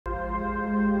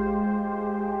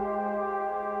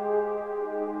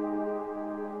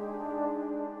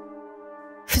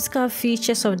physical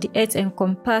features of the Earth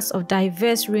encompass a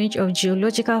diverse range of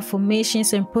geological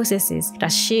formations and processes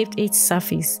that shaped its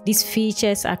surface. These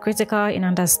features are critical in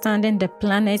understanding the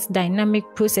planet's dynamic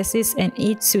processes and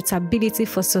its suitability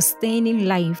for sustaining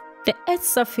life. The Earth's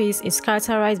surface is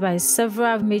characterized by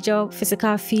several major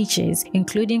physical features,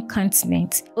 including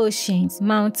continents, oceans,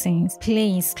 mountains,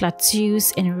 plains,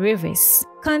 plateaus, and rivers.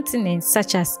 Continents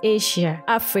such as Asia,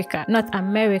 Africa, North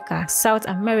America, South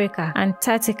America,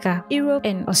 Antarctica, Europe,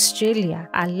 and Australia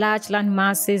are large land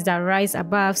masses that rise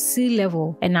above sea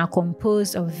level and are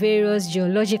composed of various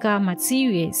geological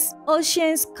materials.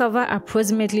 Oceans cover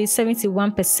approximately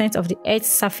 71% of the Earth's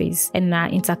surface and are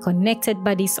interconnected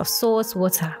bodies of salt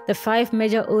water. The 5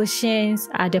 major oceans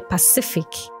are the Pacific,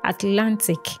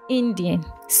 Atlantic, Indian,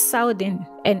 Southern,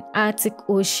 and Arctic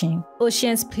Ocean.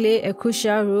 Oceans play a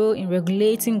crucial role in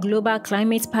regulating global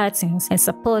climate patterns and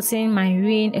supporting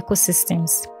marine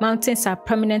ecosystems. Mountains are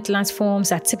prominent landforms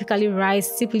that typically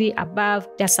rise steeply above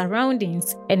their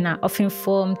surroundings and are often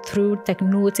formed through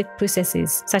tectonic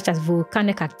processes such as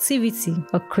volcanic activity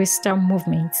or crystal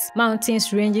movements.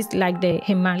 Mountains ranges like the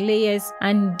Himalayas,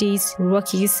 Andes,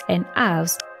 Rockies, and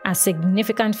Alps are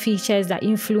significant features that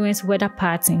influence weather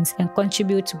patterns and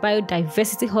contribute to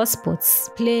biodiversity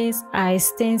hotspots. Plains are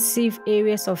extensive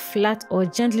areas of flat or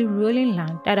gently rolling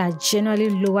land that are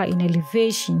generally lower in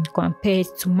elevation compared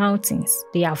to mountains.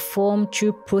 They are formed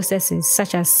through processes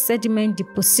such as sediment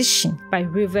deposition by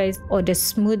rivers or the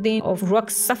smoothing of rock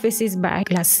surfaces by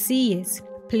glaciers.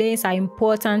 Plains are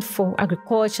important for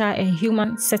agriculture and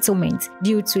human settlement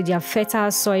due to their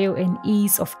fertile soil and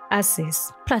ease of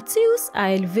access. Plateaus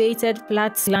are elevated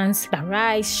flat lands that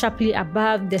rise sharply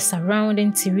above the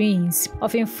surrounding terrains,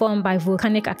 often formed by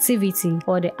volcanic activity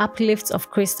or the uplift of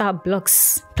crystal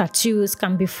blocks. Plateaus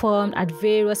can be formed at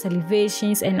various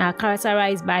elevations and are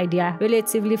characterized by their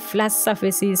relatively flat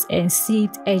surfaces and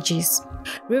seed edges.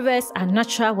 Rivers are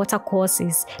natural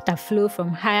watercourses that flow from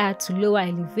higher to lower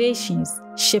elevations,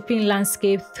 shaping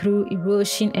landscape through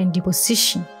erosion and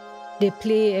deposition. They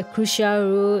play a crucial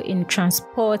role in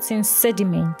transporting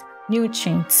sediment,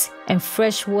 nutrients, and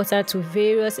fresh water to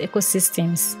various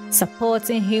ecosystems,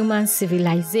 supporting human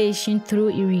civilization through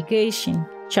irrigation,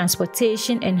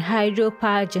 transportation, and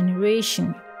hydropower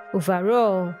generation.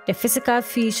 Overall, the physical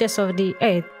features of the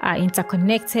Earth are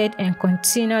interconnected and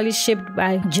continually shaped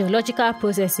by geological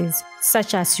processes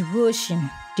such as erosion,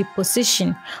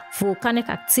 deposition, volcanic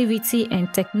activity, and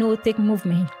tectonic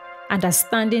movement.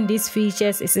 Understanding these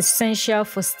features is essential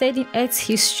for studying Earth's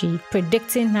history,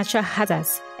 predicting natural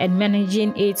hazards, and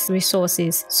managing its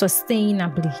resources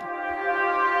sustainably.